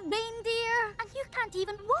reindeer, and you can't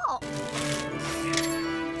even walk.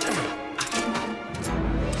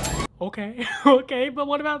 Okay, okay, but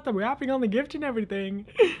what about the wrapping on the gift and everything?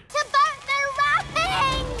 It's about the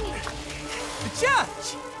wrapping! The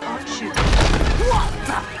church! Aren't you? What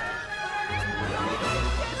the?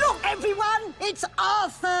 Look, everyone! It's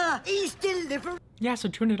Arthur! He's delivering. Yeah, so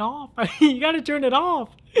turn it off. You gotta turn it off.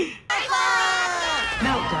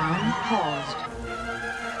 Meltdown paused.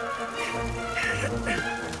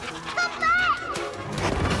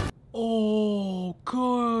 Oh,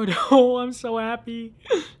 good. Oh, I'm so happy.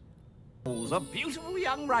 A beautiful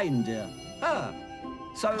young reindeer.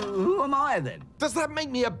 So who am I then? Does that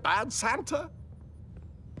make me a bad Santa?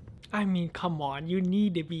 I mean, come on. You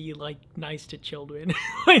need to be, like, nice to children.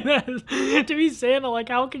 Like that. To be Santa, like,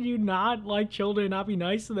 how can you not like children and not be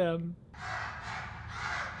nice to them?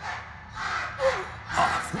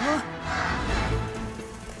 Arthur?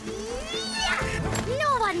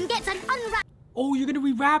 No one gets an unwrapped. Oh, you're gonna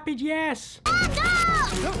rewrap it, yes.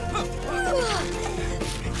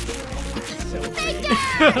 So great.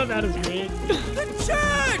 That is great. The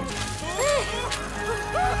church!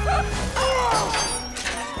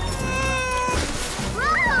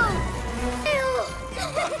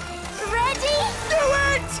 Ready? Do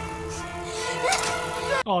it!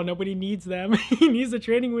 Oh, nobody needs them. He needs the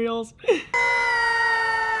training wheels.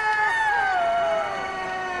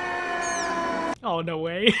 Oh, no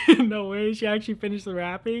way. No way. She actually finished the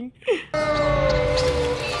wrapping. Go on,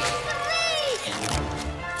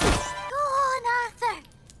 Arthur.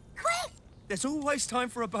 Quick! There's always time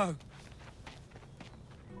for a bow.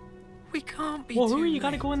 We can't be Well, too hurry, you late.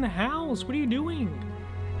 gotta go in the house. What are you doing?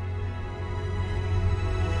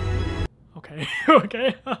 Okay,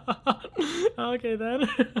 okay. Okay then.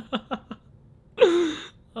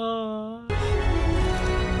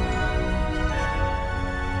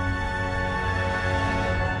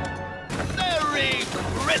 Merry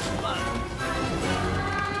Christmas!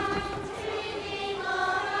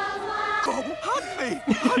 Oh, hug me!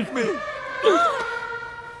 Hug me!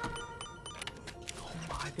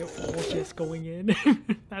 They're all just going in.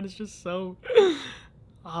 That is just so...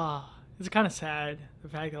 it's kind of sad. The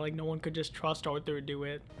fact that, like, no one could just trust Arthur to do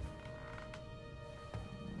it.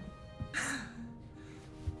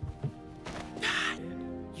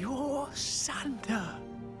 You're Santa.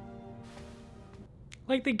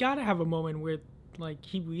 Like, they gotta have a moment where, like,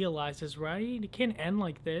 he realizes, right? It can't end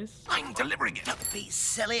like this. I'm delivering it. Don't be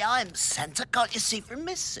silly. I'm Santa. Can't you see from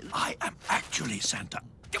my suit? I am actually Santa.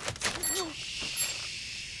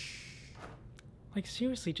 Like,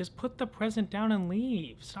 seriously, just put the present down and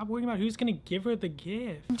leave. Stop worrying about who's gonna give her the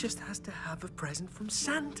gift. He just has to have a present from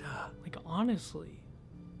Santa. Like, honestly.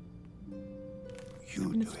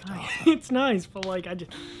 You do it, Nice. It's nice, but, like, I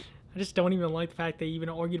just don't even like the fact they even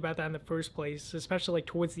argued about that in the first place. Especially, like,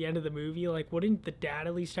 towards the end of the movie. Like, wouldn't the dad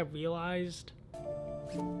at least have realized?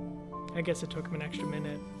 I guess it took him an extra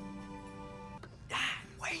minute. Dad,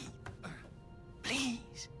 wait.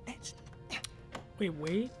 Please, let's...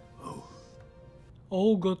 Wait.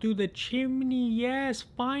 Oh, go through the chimney. Yes,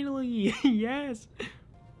 finally. Yes.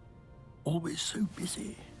 Always so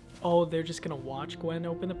busy. Oh, they're just gonna watch Gwen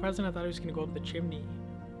open the present? I thought he was gonna go up the chimney.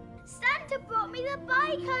 Santa brought me the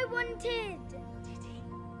bike I wanted. Did he?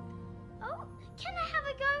 Oh, can I have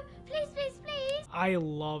a go? Please, please, please. I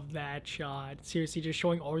love that shot. Seriously, just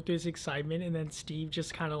showing Arthur's excitement and then Steve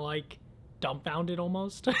just kind of like dumbfounded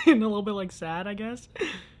almost. And a little bit like sad, I guess.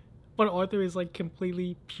 But Arthur is like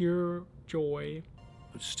completely pure joy.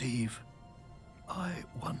 But Steve, I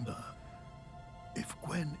wonder if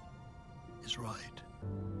Gwen is right.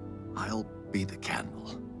 I'll be the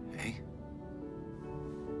candle, eh?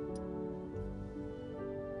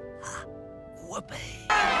 Whoopee.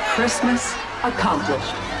 Christmas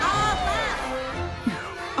accomplished.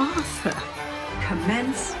 Arthur,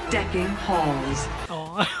 commence decking halls.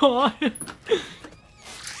 Oh.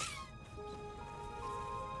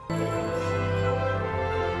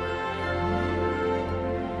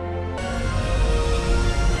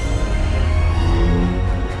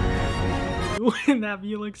 view. And that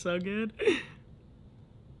view looks so good.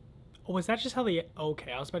 Oh, is that just how they...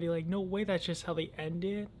 Okay, I was about to be like, no way, that's just how they end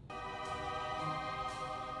it.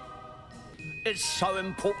 It's so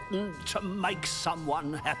important to make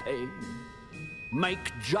someone happy.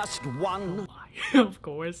 Make just one. Of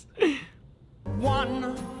course.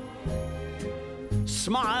 One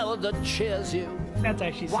smile that cheers you. That's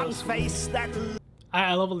actually so one sweet. face that...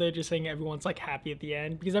 I love when they're just saying everyone's like happy at the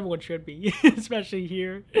end, because everyone should be, especially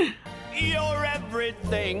here. You're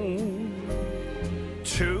everything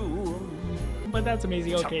to... But that's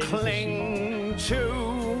amazing. Okay. To cling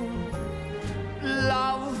to.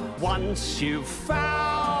 Love once you've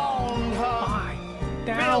found her.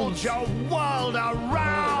 Build your world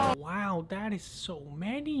around. Wow, that is so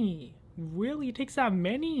many. Really? It takes that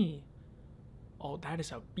many? Oh, that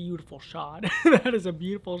is a beautiful shot. That is a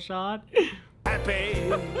beautiful shot. Happy.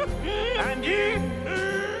 And you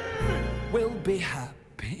will be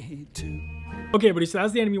happy too. Okay, buddy, so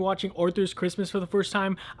that's the end of me watching Arthur's Christmas for the first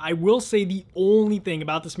time. I will say the only thing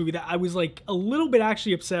about this movie that I was like a little bit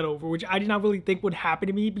actually upset over, which I did not really think would happen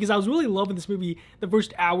to me, because I was really loving this movie the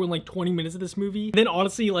first hour and like 20 minutes of this movie. And then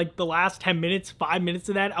honestly, like the last 10 minutes, 5 minutes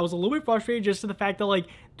of that, I was a little bit frustrated just to the fact that like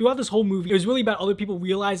throughout this whole movie, it was really about other people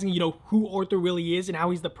realizing, you know, who Arthur really is and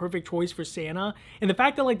how he's the perfect choice for Santa. And the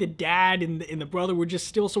fact that like the dad and the brother were just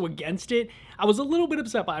still so against it, I was a little bit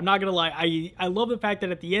upset by it. I'm not gonna lie. I love the fact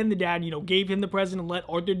that at the end, the dad, you know, gave him the present and let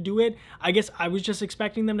Arthur do it. I guess I was just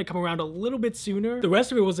expecting them to come around a little bit sooner. The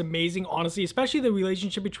rest of it was amazing, honestly, especially the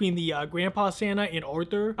relationship between the grandpa Santa and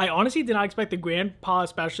Arthur. I honestly did not expect the grandpa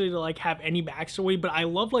especially to like have any backstory, but I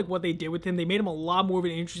love like what they did with him. They made him a lot more of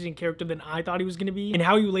an interesting character than I thought he was gonna be, and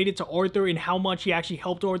how he related to Arthur and how much he actually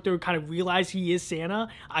helped Arthur kind of realize he is Santa.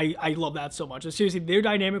 I love that so much. Seriously, their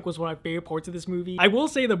dynamic was one of my favorite parts of this movie. I will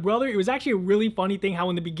say the brother, it was actually a really funny thing how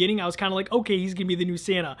in the beginning I was kind of like, okay, he's gonna be the new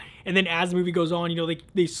Santa, and then as the movie goes on, you know,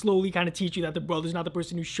 they slowly kind of teach you that the brother's not the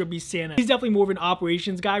person who should be Santa. He's definitely more of an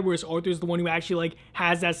operations guy, whereas Arthur's the one who actually like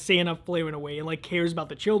has that Santa flair in a way and like cares about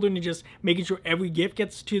the children and just making sure every gift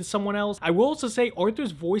gets to someone else. I will also say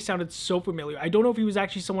Arthur's voice sounded so familiar. I don't know if he was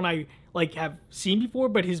actually someone I like have seen before,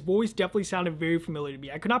 but his voice definitely sounded very familiar to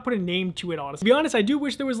me. I could not put a name to it, honestly. To be honest, I do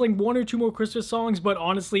wish there was like 1 or 2 more Christmas songs, but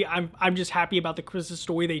honestly, I'm just happy about the Christmas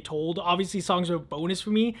story they told. Obviously, songs are a bonus for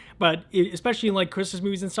me, but especially in like Christmas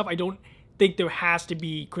movies and stuff, I don't think there has to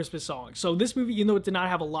be Christmas songs. So this movie, even though it did not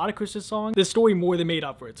have a lot of Christmas songs, the story more than made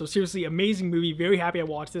up for it. So seriously, amazing movie. Very happy I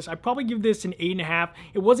watched this. I'd probably give this an 8.5.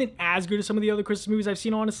 It wasn't as good as some of the other Christmas movies I've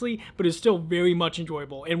seen, honestly, but it's still very much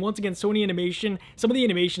enjoyable. And once again, Sony Animation, some of the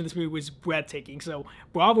animation in this movie was breathtaking. So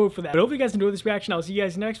bravo for that. But hopefully you guys enjoyed this reaction. I'll see you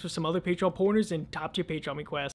guys next for some other Patreon partners and top tier Patreon requests.